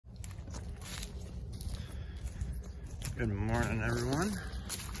Good morning, everyone.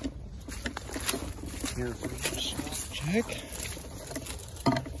 Here's a small check.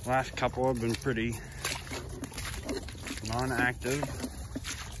 Last couple have been pretty non-active.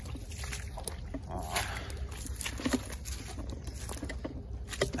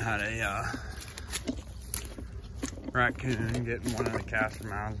 Had a raccoon getting one of the caster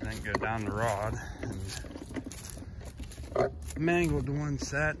mounts, didn't go down the rod, and mangled the one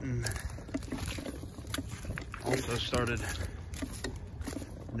set, and also started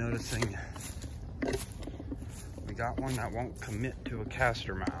noticing we got one that won't commit to a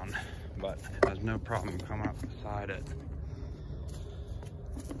caster mound, but it has no problem coming up beside it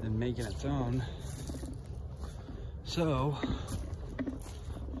and making its own. So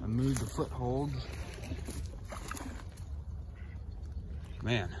I moved the footholds.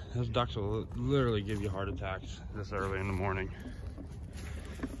 Man, those ducks will literally give you heart attacks this early in the morning.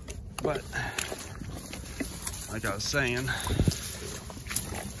 But like I was saying,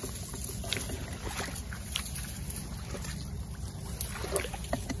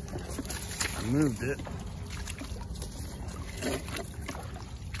 I moved it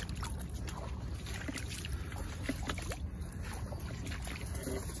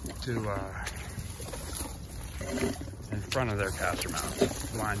to in front of their caster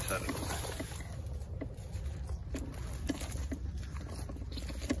mount, line set it.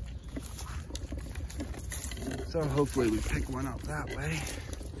 So hopefully we pick one up that way.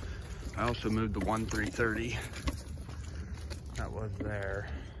 I also moved the 1-330 that was there.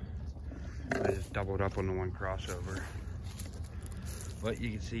 I just doubled up on the one crossover. But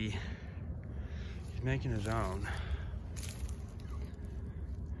you can see he's making his own.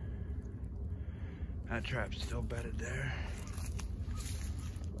 That trap's still bedded there.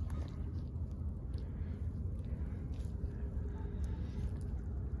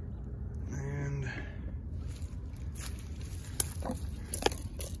 And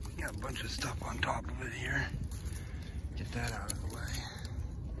got a bunch of stuff on top of it here. Get that out of the way.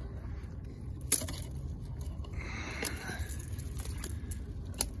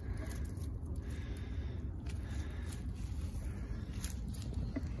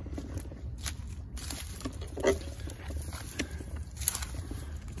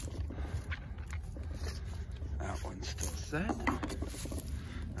 That one's still set.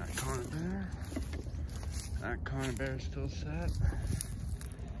 That conibear is still set.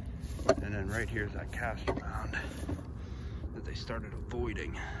 And then right here is that caster mound that they started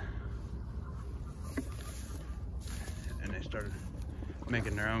avoiding. And they started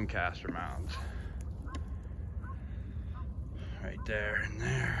making their own caster mounds. Right there and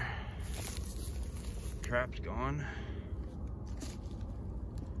there. Trap's gone.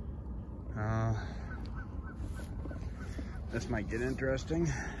 This might get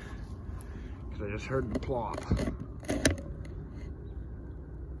interesting because I just heard the plop.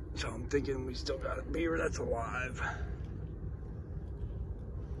 So I'm thinking we still got a beaver that's alive.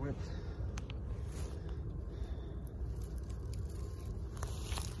 With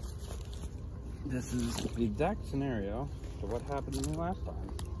this is the exact scenario to what happened to me last time.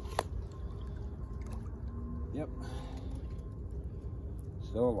 Yep,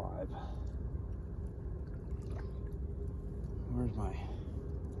 still alive. Where's my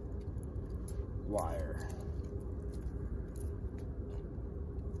wire?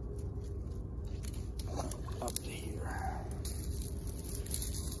 Up to here.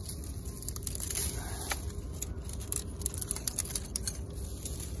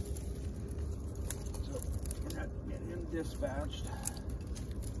 So we're gonna get him dispatched.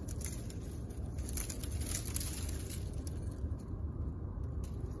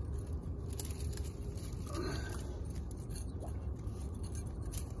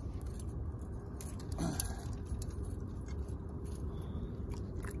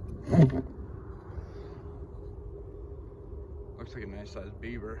 Looks like a nice sized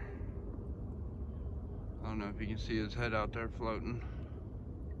beaver. I don't know if you can see his head out there floating.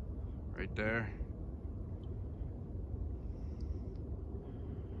 Right there.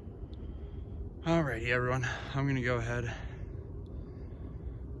 Alrighty everyone, I'm gonna go ahead,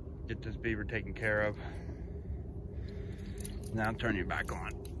 get this beaver taken care of. Now I'll turn you back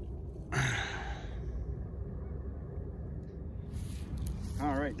on.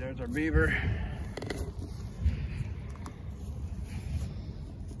 Alright, there's our beaver.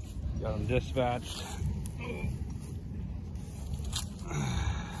 Got him dispatched.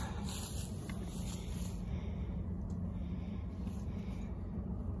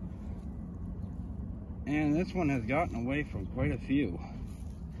 And this one has gotten away from quite a few.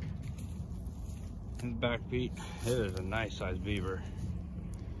 His back feet, it is a nice sized beaver.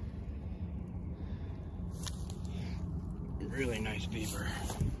 really nice beaver.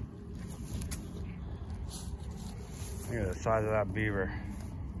 Look at the size of that beaver.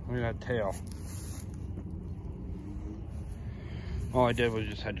 Look at that tail. All I did was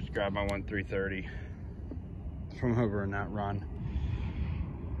I just grabbed my 1-330 from over in that run.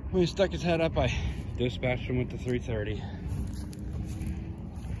 When he stuck his head up, I dispatched him with the 330.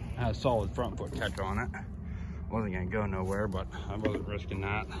 I had a solid front foot catch on it. Wasn't gonna go nowhere, but I wasn't risking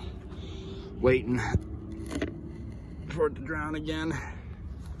that. Waiting for it to drown again.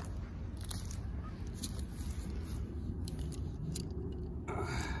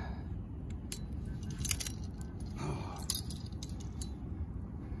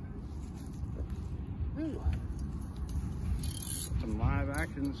 Some live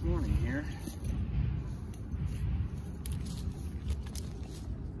action this morning here.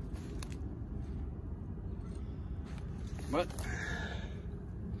 But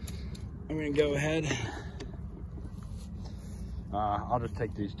I'm gonna go ahead. I'll just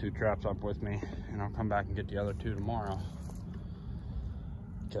take these 2 traps up with me and I'll come back and get the other 2 tomorrow.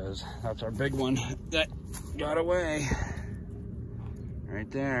 Because that's our big one that got away.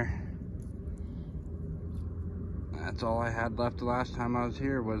 Right there. That's all I had left the last time I was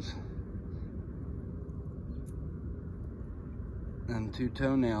here was them 2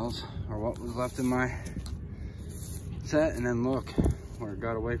 toenails, or what was left in my set. And then look where it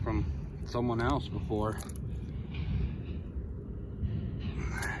got away from someone else before.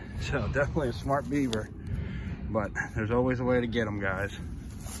 So definitely a smart beaver, but there's always a way to get them, guys.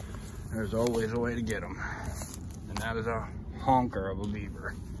 There's always a way to get them. And that is a honker of a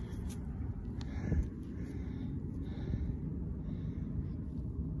beaver.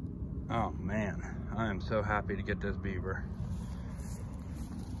 Oh man, I am so happy to get this beaver.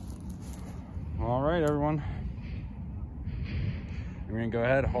 All right, everyone. We're gonna go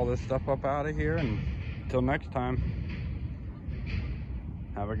ahead and haul this stuff up out of here, and until next time,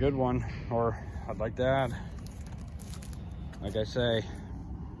 have a good one. Or I'd like to add, like I say,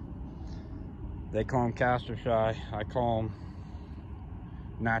 they call them caster shy. I call them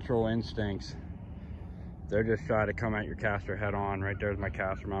natural instincts. They're just shy to come at your caster head on. Right there's my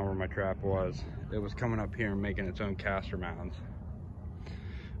caster mound where my trap was. It was coming up here and making its own caster mounds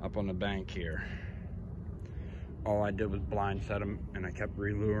up on the bank here. All I did was blind set them, and I kept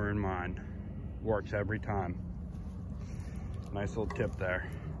reluring mine. Works every time. Nice little tip there.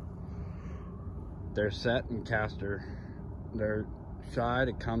 They're set and caster. They're shy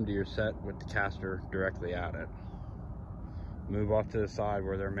to come to your set with the caster directly at it. Move off to the side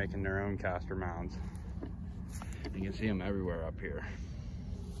where they're making their own caster mounds. You can see them everywhere up here.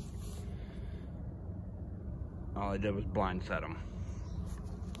 All I did was blind set them.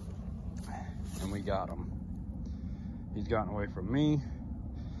 And we got him. He's gotten away from me,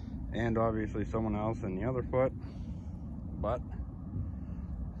 and obviously someone else in the other foot, but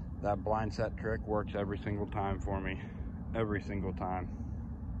that blind set trick works every single time for me. Every single time.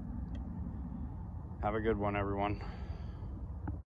 Have a good one, everyone.